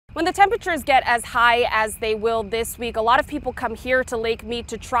When the temperatures get as high as they will this week, a lot of people come here to Lake Mead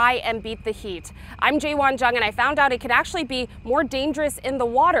to try and beat the heat. I'm Jaewon Jung, and I found out it can actually be more dangerous in the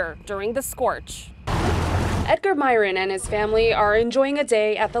water during the scorch. Edgar Myron and his family are enjoying a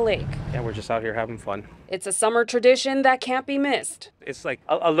day at the lake. Yeah, we're just out here having fun. It's a summer tradition that can't be missed. It's like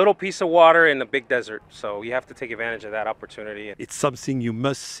a little piece of water in a big desert, so you have to take advantage of that opportunity. It's something you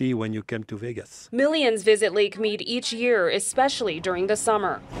must see when you come to Vegas. Millions visit Lake Mead each year, especially during the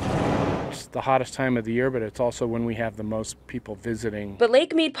summer. It's the hottest time of the year, but it's also when we have the most people visiting. But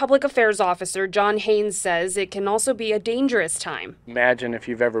Lake Mead Public Affairs Officer John Haynes says it can also be a dangerous time. Imagine if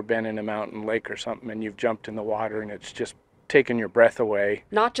you've ever been in a mountain lake or something and you've jumped in the water and it's just taken your breath away.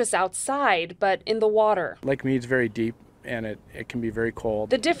 Not just outside, but in the water. Lake Mead's very deep and it can be very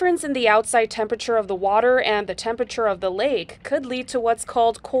cold. The difference in the outside temperature of the water and the temperature of the lake could lead to what's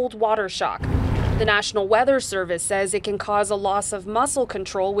called cold water shock. The National Weather Service says it can cause a loss of muscle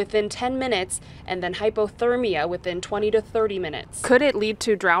control within 10 minutes and then hypothermia within 20 to 30 minutes. Could it lead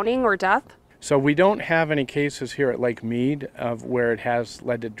to drowning or death? So we don't have any cases here at Lake Mead of where it has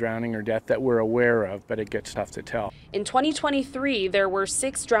led to drowning or death that we're aware of, but it gets tough to tell. In 2023, there were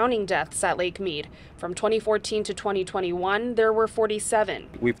 6 drowning deaths at Lake Mead. From 2014 to 2021, there were 47.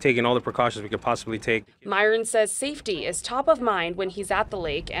 We've taken all the precautions we could possibly take. Myron says safety is top of mind when he's at the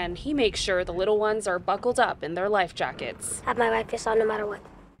lake, and he makes sure the little ones are buckled up in their life jackets. Have my life vest on no matter what.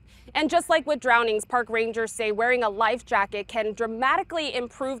 And just like with drownings, park rangers say wearing a life jacket can dramatically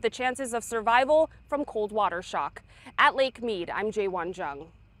improve the chances of survival from cold water shock. At Lake Mead, I'm Jaewon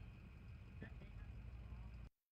Jung.